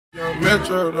Young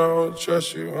Metro don't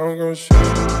trust you, I'm gonna shoot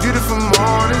you. Beautiful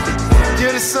morning,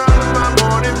 you're the sun of my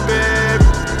morning, babe.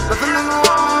 Nothing in the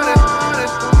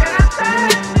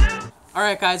morning.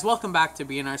 Alright guys, welcome back to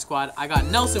BNR Squad. I got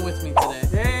Nelson with me today.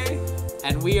 Hey!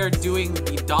 And we are doing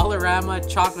the Dollarama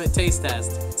chocolate taste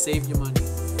test. Save your money.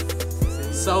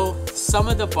 So, some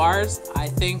of the bars I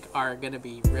think are gonna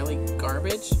be really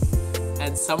garbage.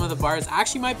 And some of the bars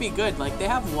actually might be good. Like, they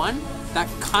have one that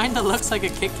kinda looks like a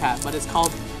Kit Kat, but it's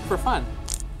called For Fun.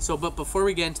 So, but before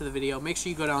we get into the video, make sure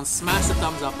you go down, smash the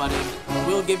thumbs up button.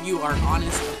 We'll give you our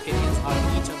honest opinions on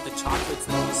each of the chocolates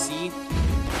that you see.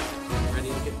 Ready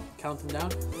to count them down?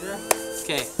 Yeah.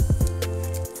 Okay.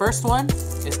 First one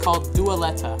is called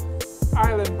Dualetta.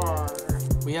 Island bar.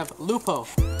 We have Lupo.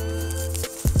 Is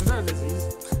that a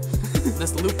disease?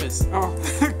 That's lupus. Oh,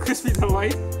 Crispy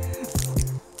Delight.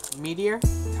 Meteor.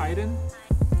 Titan.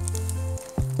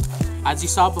 As you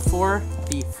saw before,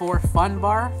 the For Fun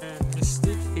bar. And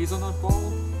Mystique Hazelnut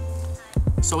Ball.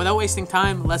 So without wasting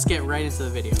time, let's get right into the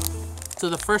video. So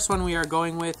the first one we are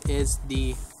going with is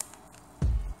the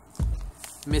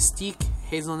Mystique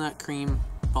Hazelnut Cream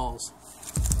Balls.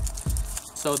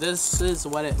 So this is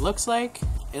what it looks like.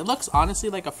 It looks honestly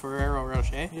like a Ferrero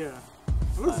Rocher. Yeah.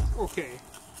 It looks okay.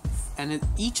 And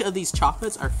each of these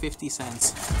chocolates are 50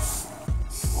 cents.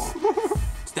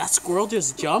 Did that squirrel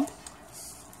just jump?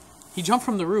 He jumped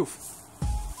from the roof.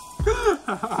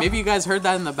 Maybe you guys heard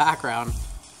that in the background.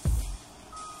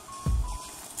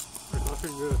 That's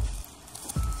pretty good.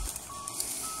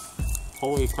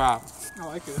 Holy crap. I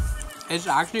like it. It's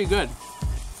actually good.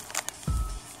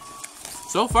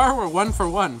 So far, we're 1 for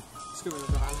 1. Let's give it a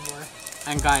Island bar.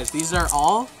 And guys, these are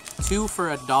all 2 for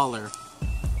 $1.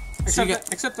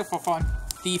 Except the For Fun.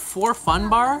 The For Fun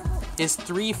bar is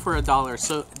 3 for $1,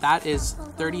 so that is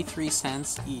 33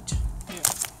 cents each. Yeah.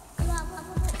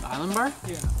 The Island bar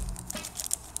Yeah.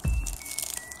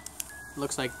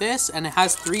 looks like this, and it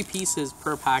has 3 pieces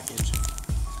per package.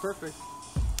 It's perfect.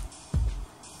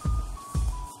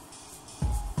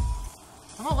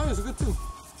 I don't know, it's good too.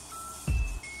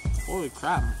 Holy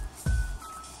crap.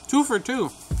 2 for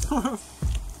 2.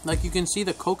 Like, you can see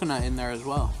the coconut in there as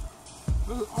well.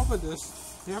 Look at all of this.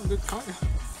 They have good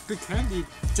candy.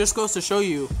 Just goes to show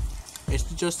you, it's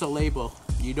just a label.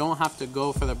 You don't have to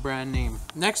go for the brand name.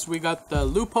 Next, we got the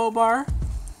Lupo bar,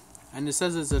 and it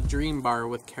says it's a dream bar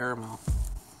with caramel.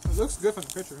 It looks good from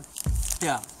the picture.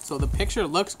 Yeah, so the picture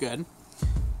looks good.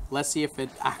 Let's see if it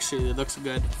actually looks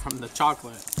good from the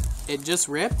chocolate. It just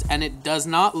ripped, and it does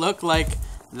not look like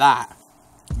that.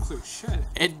 Holy shit.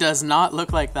 It does not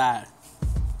look like that.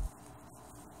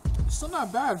 It's still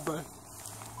not bad, but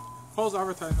false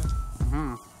advertisement.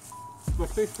 Mm-hmm. But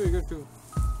it tastes pretty good too.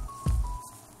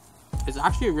 It's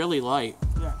actually really light.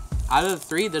 Yeah. Out of the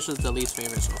 3, this is the least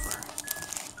favorite so far.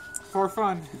 For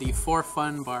Fun. The For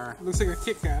Fun bar. It looks like a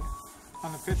Kit Kat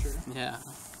on the picture. Yeah.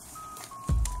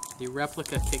 The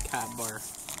replica Kit Kat bar.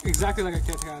 Exactly like a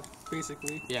Kit Kat,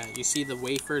 basically. Yeah, you see the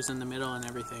wafers in the middle and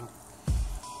everything.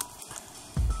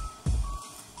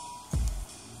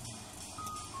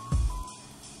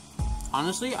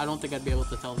 Honestly, I don't think I'd be able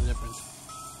to tell the difference.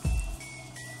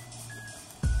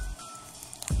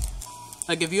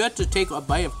 Like, if you had to take a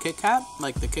bite of Kit Kat,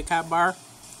 like the Kit Kat bar,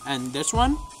 and this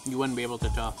one, you wouldn't be able to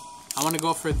tell. I want to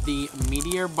go for the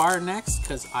Meteor bar next,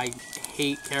 because I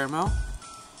hate caramel.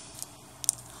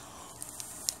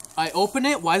 I open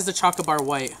it, why is the chocolate bar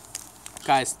white?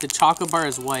 Guys, the chocolate bar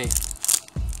is white.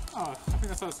 Oh, I think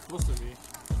that's how it's supposed to be.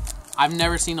 I've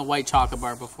never seen a white chocolate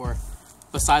bar before,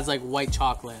 besides like white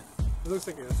chocolate. It looks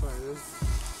like it, that's what it is.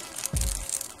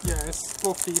 Yeah, it's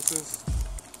both pieces.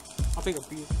 I'll take a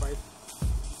bite.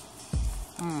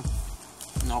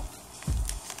 No.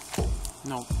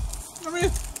 No. I mean,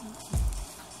 it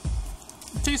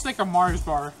tastes like a Mars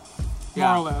bar,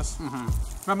 Yeah. more or less.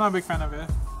 But I'm not a big fan of it.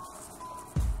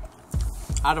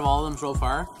 Out of all of them so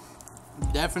far,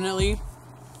 definitely,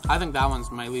 I think that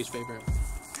one's my least favorite.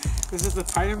 Is this the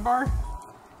Titan bar?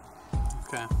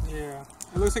 Okay. Yeah.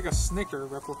 It looks like a Snicker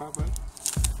replica, but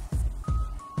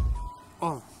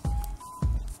Oh,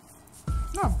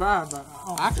 not bad, but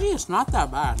actually, it's not that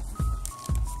bad.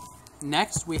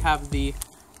 Next, we have the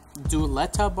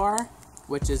Dualetta bar,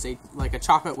 which is like a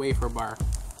chocolate wafer bar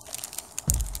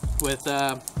with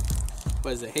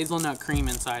what is it? Hazelnut cream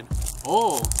inside.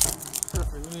 Oh,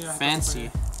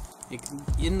 fancy.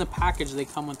 In the package, they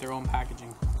come with their own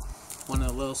packaging. One in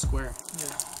a little square.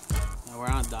 Yeah. Now, we're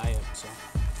on a diet, so.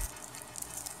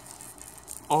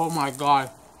 Oh my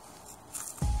god.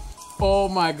 Oh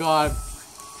my god.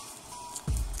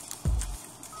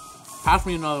 Pass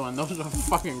me another one. Those are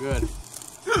fucking good.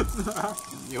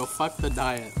 Yo, fuck the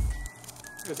diet.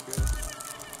 It's good.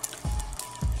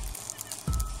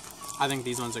 I think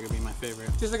these ones are gonna be my favorite.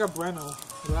 Just like a Breno.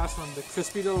 The last one, the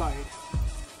Crispy Delight.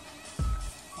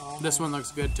 Oh, This one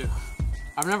looks good too.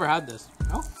 I've never had this.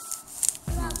 no?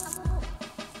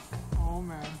 Oh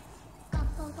man.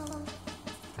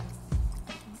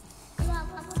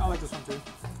 I like this one too.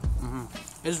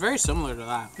 It's very similar to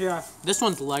that. Yeah. This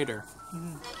one's lighter.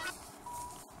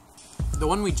 The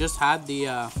one we just had, the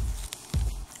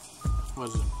what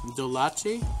is it?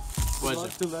 Dulace? What is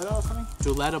it? Duletta or something?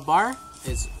 Duletta bar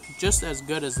is just as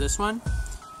good as this one.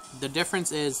 The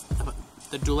difference is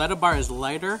the Duletta bar is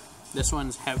lighter. This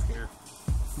one's heavier,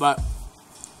 but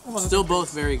Almost still the both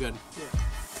taste. very good.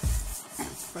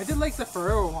 But I did like the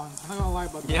Ferrero one. I'm not gonna lie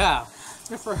about that. Yeah,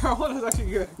 The Ferrero one is actually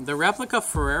good. the replica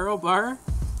Ferrero bar,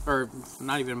 or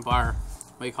not even bar,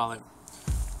 what do you call it?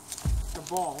 The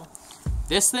ball.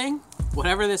 This thing,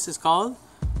 whatever this is called,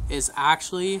 is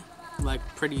actually like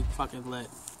pretty fucking lit.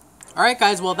 Alright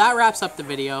guys, well that wraps up the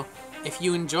video. If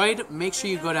you enjoyed, make sure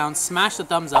you go down, smash the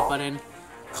thumbs up button.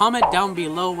 Comment down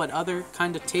below what other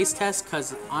kind of taste tests,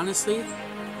 because honestly,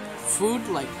 food,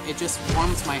 like, it just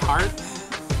warms my heart.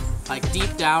 Like,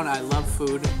 deep down, I love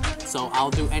food. So I'll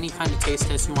do any kind of taste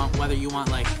test you want, whether you want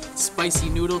like spicy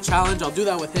noodle challenge, I'll do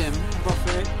that with him.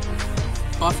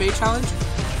 Buffet challenge?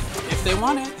 If they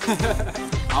want it.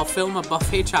 I'll film a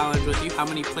buffet challenge with you, how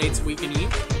many plates we can eat.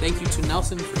 Thank you to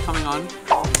Nelson for coming on.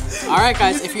 Alright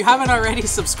guys, if you haven't already,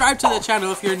 subscribe to the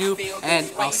channel if you're new, and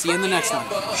I'll see you in the next one.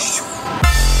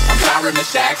 I'm Byron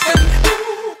Jackson.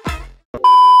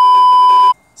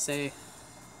 Say,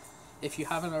 if you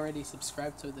haven't already,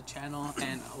 subscribe to the channel,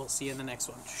 and we'll see you in the next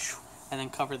one. And then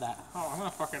cover that. Oh, I'm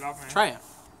gonna fuck it up, man. Try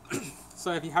it.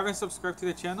 So if you haven't subscribed to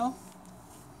the channel...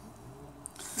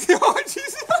 Oh,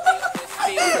 Jesus!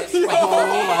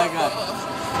 Oh my god.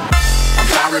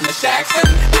 I'm Byron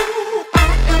Jackson.